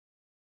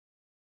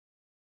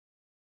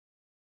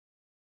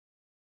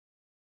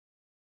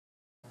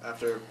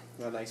After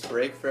a nice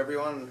break for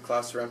everyone,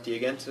 classes are empty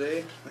again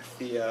today.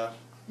 The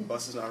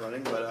bus is not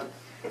running, but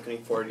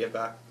looking forward to get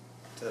back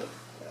to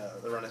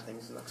the run of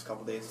things in the next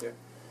couple of days here.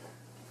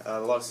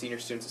 A lot of senior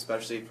students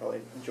especially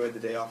probably enjoyed the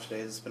day off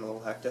today. It's been a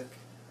little hectic.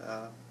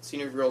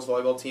 Senior girls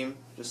volleyball team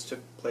just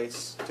took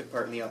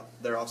part in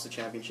their Officer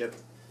Championship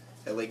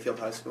at Lakefield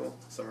High School,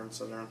 somewhere in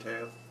Southern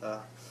Ontario.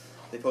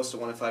 They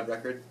posted a 1-5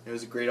 record. It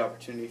was a great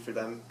opportunity for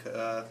them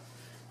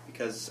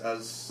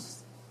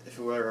because if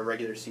it were a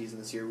regular season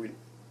this year,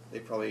 they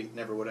probably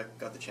never would have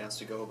got the chance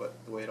to go, but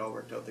the way it all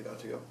worked out, they got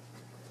to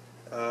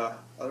go.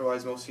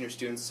 Otherwise, most senior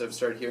students have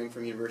started hearing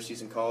from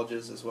universities and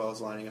colleges, as well as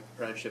lining up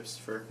apprenticeships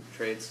for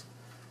trades.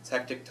 It's a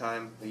hectic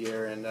time of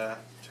year and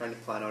trying to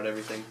plan out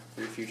everything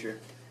for your future.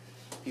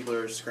 People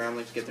are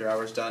scrambling to get their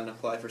hours done,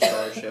 apply for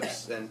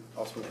scholarships, and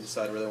ultimately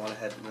decide where they want to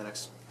head in the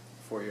next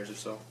 4 years or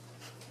so.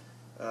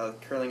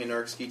 Curling and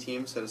Nordic ski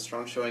teams had a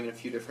strong showing in a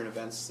few different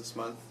events this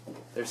month.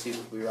 Their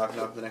season will be wrapping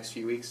up in the next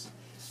few weeks.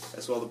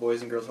 As well, the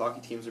boys and girls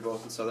hockey teams are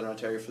both in Southern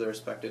Ontario for their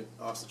respective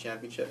Officer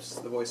Championships.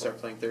 The boys start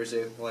playing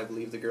Thursday, while I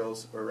believe the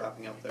girls are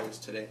wrapping up theirs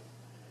today.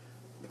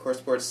 The core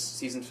sports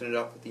season finished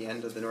up at the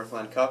end of the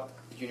Northland Cup.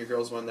 The junior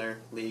girls won their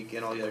league,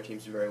 and all the other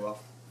teams did very well.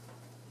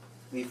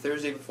 The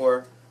Thursday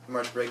before the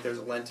March break, there was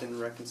a Lenten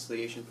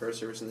reconciliation prayer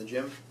service in the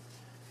gym,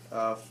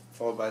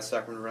 followed by a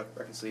sacrament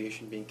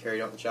reconciliation being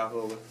carried out in the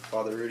chapel with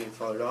Father Rudy and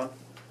Father Don.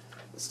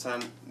 This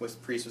time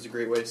with priests was a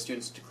great way for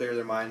students to clear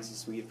their minds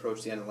as we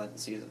approach the end of the Lenten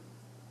season.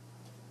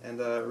 And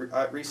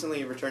I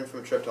recently returned from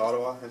a trip to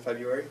Ottawa in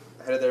February.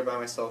 I headed there by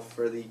myself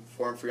for the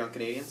Forum for Young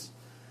Canadians.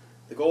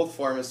 The goal of the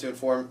forum is to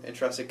inform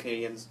interested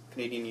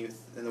Canadian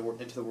youth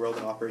into the world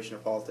and operation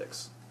of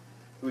politics.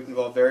 The week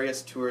involved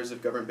various tours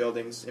of government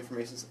buildings,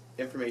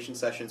 information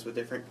sessions with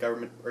different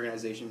government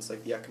organizations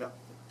like the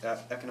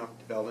Economic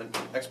Development,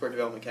 Export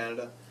Development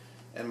Canada,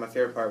 and my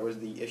favorite part was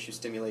the issue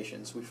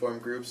stimulations. We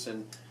formed groups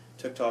and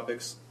took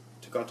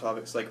on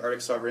topics like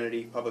Arctic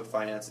sovereignty, public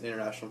finance, and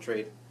international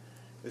trade.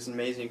 It was an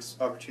amazing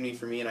opportunity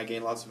for me, and I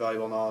gained lots of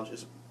valuable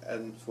knowledge,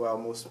 and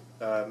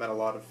met a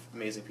lot of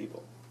amazing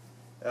people.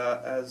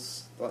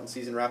 As the Lenten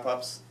season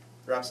wraps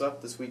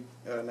up this week,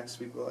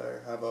 next week we'll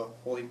have a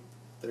Holy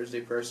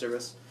Thursday prayer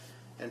service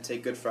and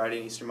take Good Friday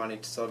and Easter Monday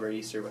to celebrate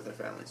Easter with our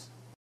families.